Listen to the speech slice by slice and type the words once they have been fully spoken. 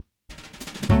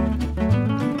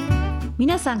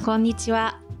皆さんこんにち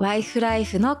は。ワイフライ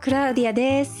フのクラウディア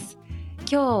です。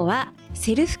今日は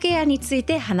セルフケアについ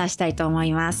て話したいと思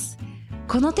います。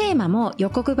このテーマも予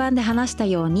告版で話した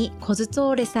ようにコズツ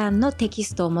ォーレさんのテキ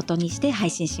ストを元にして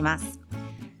配信します。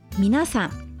皆さ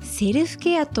ん、セルフ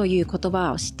ケアという言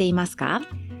葉を知っていますか？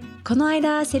この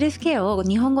間セルフケアを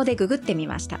日本語でググってみ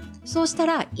ました。そうした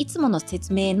らいつもの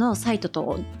説明のサイト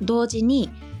と同時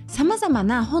に様々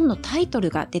な本のタイト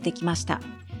ルが出てきました。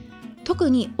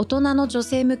特に大人の女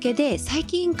性向けで最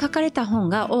近書かれた本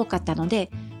が多かったの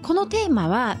で、このテーマ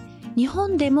は日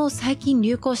本でも最近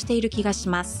流行している気がし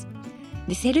ます。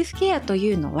で、セルフケアと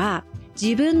いうのは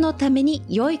自分のために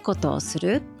良いことをす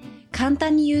る、簡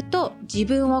単に言うと自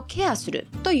分をケアする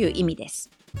という意味です。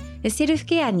で、セルフ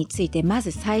ケアについてま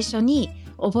ず最初に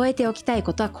覚えておきたい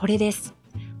ことはこれです。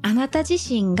あなた自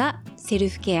身がセル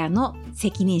フケアの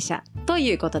責任者と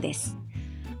いうことです。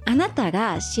あなた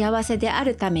が幸せであ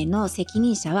るための責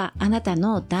任者はあなた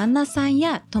の旦那さん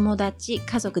や友達、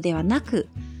家族ではなく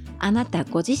あなた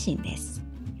ご自身です。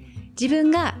自分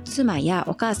が妻や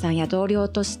お母さんや同僚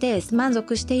として満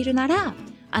足しているなら、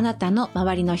あなたの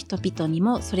周りの人々に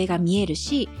もそれが見える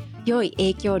し、良い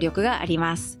影響力があり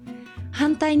ます。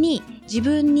反対に自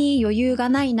分に余裕が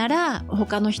ないなら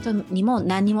他の人にも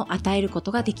何も与えるこ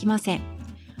とができません。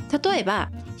例えば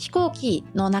飛行機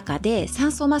の中で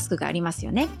酸素マスクがあります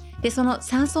よね。で、その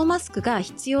酸素マスクが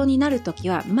必要になるとき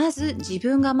はまず自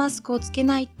分がマスクをつけ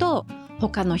ないと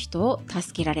他の人を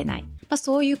助けられない。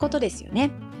そういうことですよ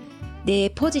ね。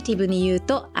で、ポジティブに言う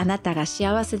とあなたが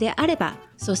幸せであれば、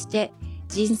そして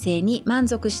人生に満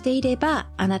足していれば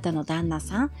あなたの旦那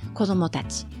さん、子供た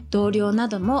ち、同僚な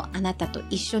どもあなたと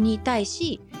一緒にいたい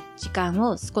し、時間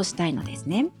を過ごしたいのです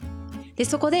ね。で、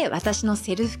そこで私の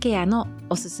セルフケアの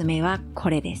おすすめはこ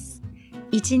れです。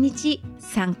1日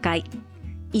3回。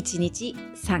1日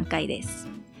3回です。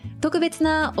特別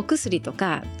なお薬と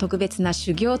か特別な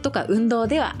修行とか運動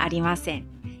ではありません。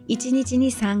1日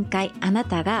に3回あな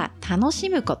たが楽し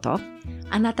むこと、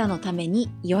あなたのために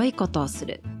良いことをす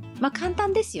る。簡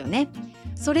単ですよね。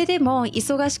それでも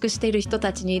忙しくしている人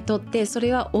たちにとってそ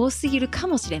れは多すぎるか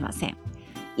もしれません。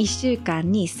1週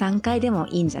間に3回でも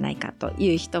いいんじゃないかと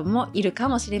いう人もいるか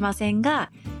もしれません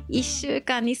が、1週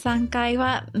間に3回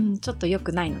は、ちょっと良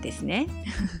くないのですね。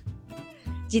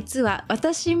実は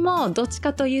私もどっち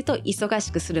かというと忙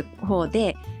しくする方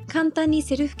で、簡単に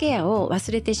セルフケアを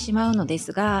忘れてしまうので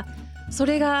すが、そ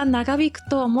れが長引く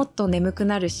ともっと眠く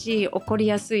なるし、怒り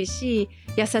やすいし、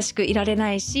優しくいられ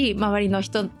ないし、周りの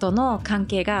人との関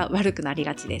係が悪くなり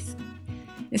がちです。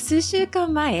数週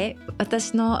間前、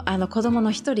私の子供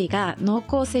の一人が濃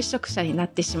厚接触者になっ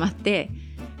てしまって、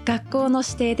学校の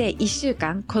指定で1週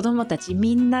間子供たち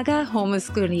みんながホーム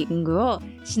スクーリングを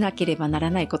しなければな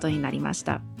らないことになりまし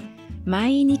た。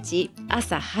毎日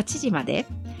朝8時まで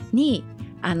に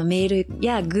メール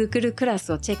や Google クラ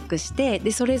スをチェックして、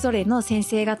でそれぞれの先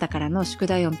生方からの宿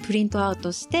題をプリントアウ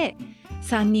トして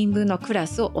3人分のクラ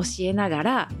スを教えなが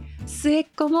ら、末っ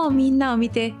子もみんなを見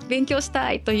て勉強し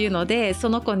たいというので、そ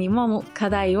の子にも課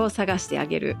題を探してあ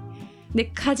げる。で、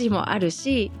家事もある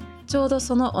し、ちょうど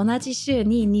その同じ週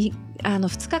に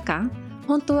2日間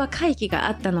本当は会議が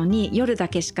あったのに夜だ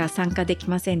けしか参加でき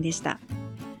ませんでした。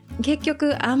結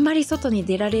局あんまり外に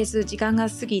出られず時間が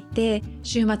過ぎて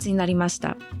週末になりまし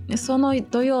た。その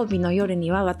土曜日の夜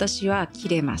には私は切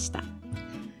れました。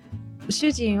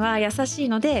主人は優しい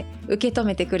ので受け止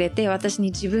めてくれて、私に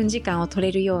自分時間を取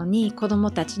れるように子ど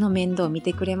もたちの面倒を見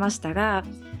てくれましたが、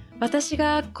私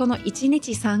がこの1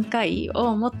日3回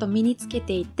をもっと身につけ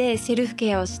ていて、セルフ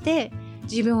ケアをして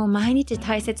自分を毎日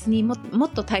大切にもっ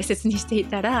と大切にしてい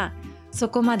たら、そ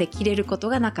こまで切れること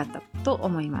がなかったと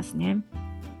思いますね。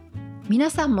皆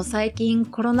さんも最近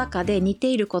コロナ禍で似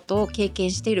ていることを経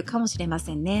験しているかもしれま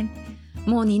せんね。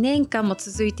もう2年間も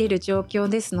続いている状況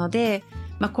ですので、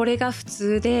これが普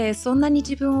通でそんなに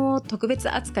自分を特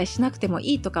別扱いしなくても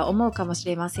いいとか思うかもし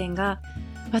れませんが、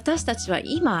私たちは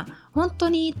今本当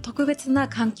に特別な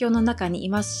環境の中にい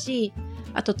ますし、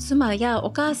あと妻や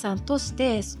お母さんとし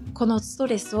てこのスト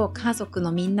レスを家族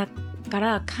のみんなか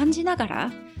ら感じなが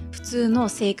ら普通の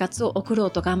生活を送ろ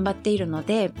うと頑張っているの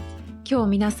で、今日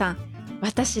皆さん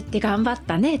私って頑張っ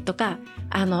たねとか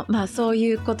そう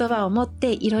いう言葉を持っ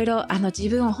ていろいろ自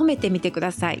分を褒めてみてく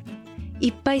ださい。い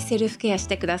っぱいセルフケアし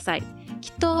てください。き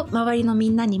っと周りのみ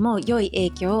んなにも良い影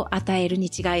響を与える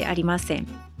に違いありません。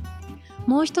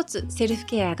もう一つセルフ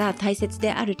ケアが大切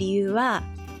である理由は、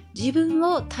自分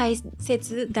を大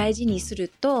事にする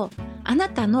とあな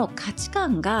たの価値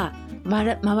観が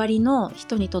周りの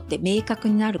人にとって明確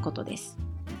になることです。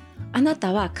あな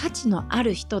たは価値のあ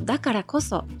る人だからこ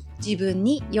そ自分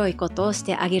に良いことをし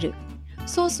てあげる。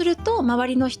そうすると周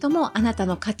りの人もあなた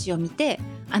の価値を見て、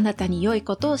あなたに良い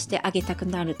ことをしてあげたく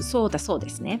なるそうで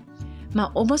すね。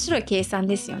面白い計算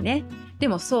ですよね。で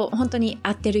も本当に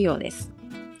合ってるようです。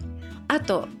あ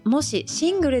と、もし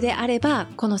シングルであれば、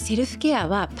このセルフケア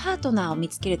はパートナーを見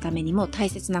つけるためにも大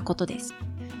切なことです。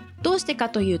どうしてか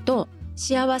というと、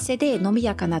幸せで伸び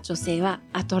やかな女性は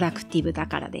アトラクティブだ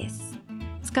からです。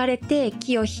疲れて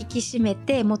気を引き締め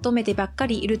て求めてばっか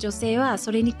りいる女性は、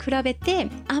それに比べて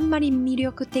あんまり魅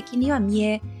力的には見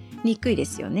えにくいで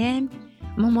すよね。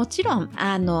もちろん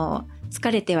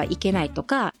疲れてはいけないと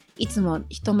か、いつも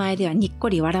人前ではにっこ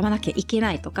り笑わなきゃいけ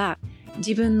ないとか、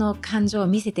自分の感情を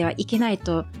見せてはいけない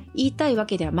と言いたいわ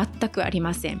けでは全くあり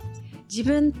ません。自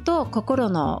分と心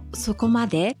の底ま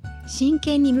で真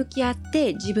剣に向き合っ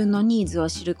て自分のニーズを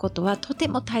知ることはとて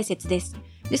も大切です。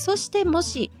そしても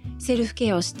しセルフ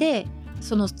ケアをして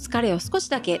その疲れを少し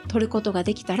だけ取ることが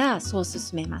できたら、そう進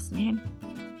めますね。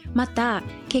また、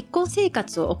結婚生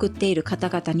活を送っている方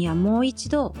々にはもう一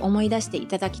度思い出してい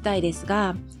ただきたいです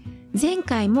が、前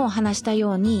回も話した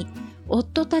ように、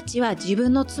夫たちは自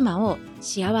分の妻を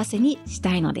幸せにし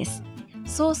たいのです。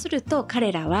そうすると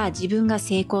彼らは自分が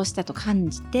成功したと感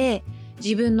じて、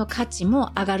自分の価値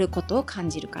も上がることを感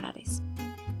じるからです。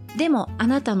でも、あ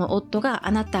なたの夫が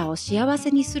あなたを幸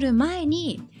せにする前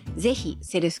に、ぜひ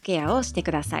セルフケアをして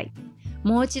ください。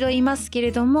もう一度言いますけ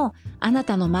れども、あな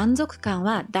たの満足感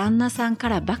は旦那さんか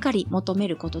らばかり求め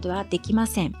ることではできま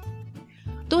せん。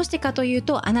どうしてかという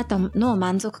と、あなたの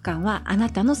満足感はあな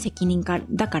たの責任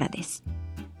だからです。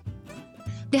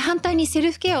で、反対にセ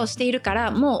ルフケアをしているか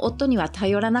ら、もう夫には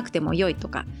頼らなくても良いと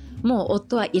か、もう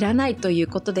夫はいらないという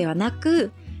ことではな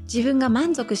く、自分が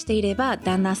満足していれば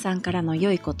旦那さんからの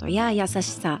良いことや優し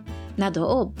さなど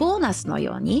をボーナスの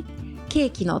ように、ケ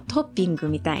ーキのトッピング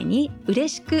みたいに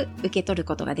嬉しく受け取る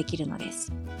ことができるので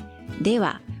す。で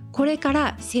は、これか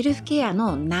らセルフケア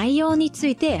の内容につ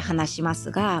いて話しま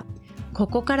すが、こ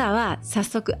こからは早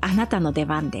速あなたの出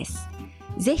番です。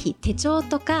ぜひ手帳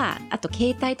とか、あと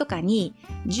携帯とかに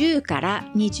10から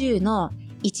20の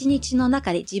1日の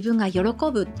中で自分が喜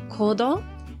ぶ行動、好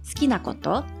きなこ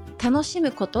と、楽し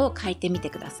むことを書いてみて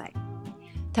ください。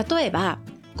例えば、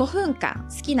5分間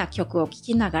好きな曲を聴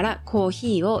きながらコー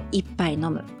ヒーを1杯飲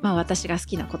む。私が好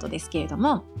きなことですけれど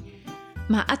も、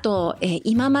あと、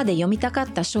今まで読みたかっ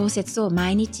た小説を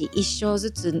毎日1章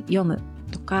ずつ読む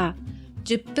とか、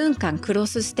10分間クロ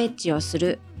スステッチをす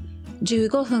る、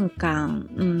15分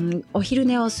間、お昼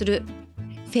寝をする、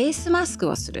フェイスマスク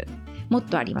をする、もっ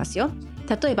とありますよ。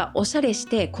例えばおしゃれし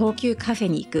て高級カフェ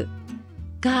に行く、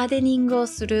ガーデニングを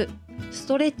する、ス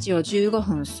トレッチを15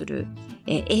分する、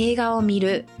映画を見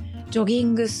る、ジョギ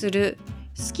ングする、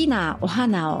好きなお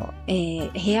花を、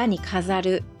部屋に飾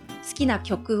る、好きな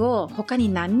曲を他に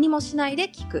何にもしないで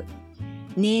聴く、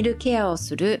ネイルケアを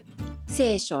する、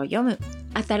聖書を読む、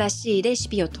新しいレシ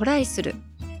ピをトライする、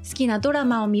好きなドラ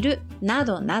マを見る、な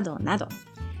どなどなど。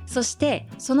そして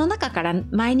その中から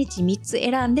毎日3つ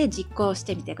選んで実行し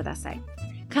てみてください。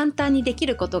簡単にでき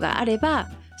ることがあれば、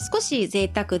少し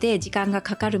贅沢で時間が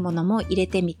かかるものも入れ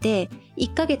てみて、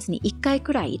1ヶ月に1回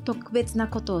くらい特別な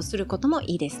ことをすることも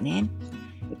いいですね。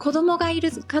子供がい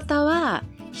る方は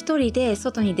一人で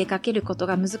外に出かけること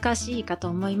が難しいかと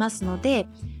思いますので、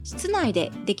室内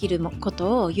でできるこ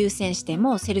とを優先して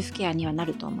もセルフケアにはな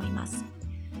ると思います。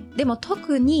でも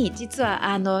特に実は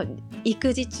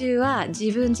育児中は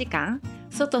自分時間、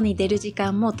外に出る時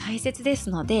間も大切です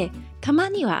ので、たま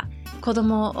には子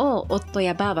供を夫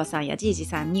やばあばさんやじいじ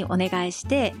さんにお願いし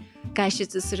て外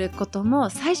出することも、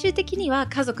最終的には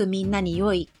家族みんなに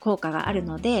良い効果がある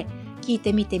ので、聞い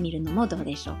てみてみるのもどう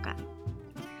でしょうか。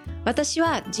私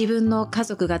は自分の家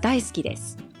族が大好きで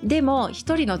す。でも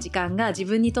一人の時間が自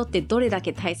分にとってどれだ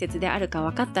け大切であるか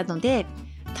分かったので、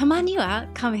たまには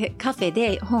カフェ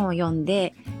で本を読ん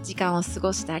で時間を過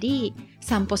ごしたり、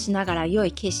散歩しながら良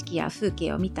い景色や風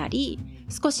景を見たり、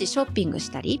少しショッピング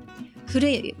したり、古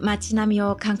い街並み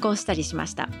を観光したりしま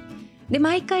した。で、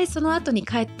毎回その後に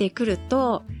帰ってくる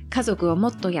と、家族をも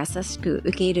っと優しく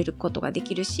受け入れることがで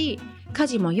きるし、家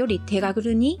事もより手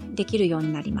軽にできるよう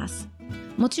になります。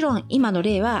もちろん今の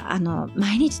例は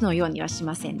毎日のようにはし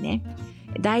ませんね。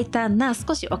大胆な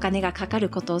少しお金がかかる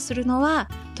ことをするのは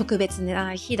特別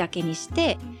な日だけにし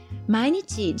て、毎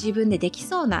日自分ででき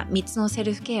そうな3つのセ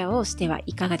ルフケアをしては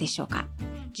いかがでしょうか。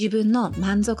自分の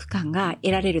満足感が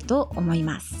得られると思い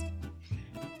ます。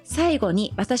最後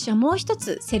に私はもう一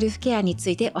つセルフケアにつ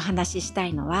いてお話しした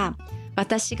いのは、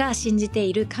私が信じて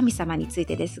いる神様につい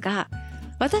てですが、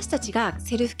私たちが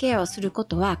セルフケアをするこ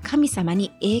とは神様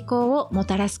に栄光をも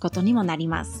たらすことにもなり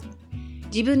ます。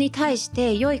自分に対し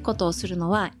て良いことをするの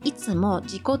はいつも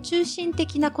自己中心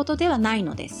的なことではない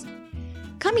のです。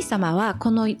神様はこ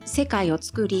の世界を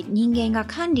作り、人間が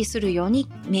管理するように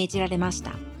命じられまし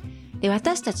た。で、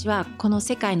私たちはこの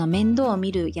世界の面倒を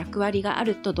見る役割があ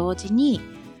ると同時に、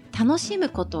楽しむ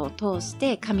ことを通し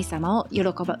て神様を喜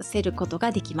ばせること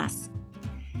ができます。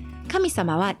神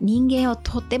様は人間を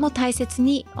とっても大切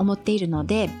に思っているの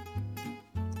で、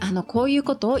こういう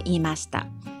ことを言いました。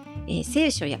聖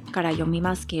書から読み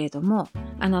ますけれども、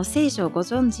聖書をご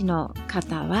存知の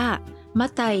方は、マ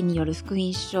タイによる福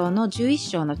音書の11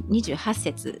章の28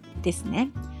節ですね。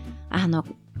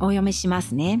お読みしま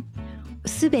すね。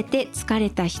すべて疲れ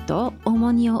た人、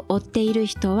重荷を負っている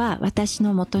人は私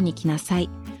のもとに来なさい。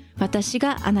私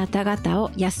があなた方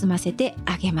を休ませて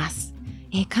あげます。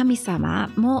神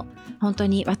様も本当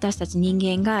に私たち人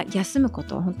間が休むこ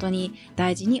とを本当に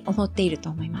大事に思っていると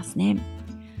思いますね。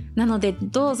なので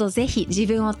どうぞぜひ自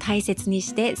分を大切に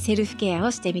してセルフケア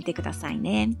をしてみてください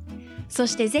ね。そ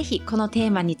してぜひこのテ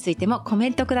ーマについてもコメ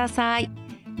ントください。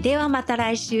ではまた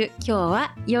来週。今日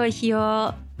は良い日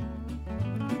を。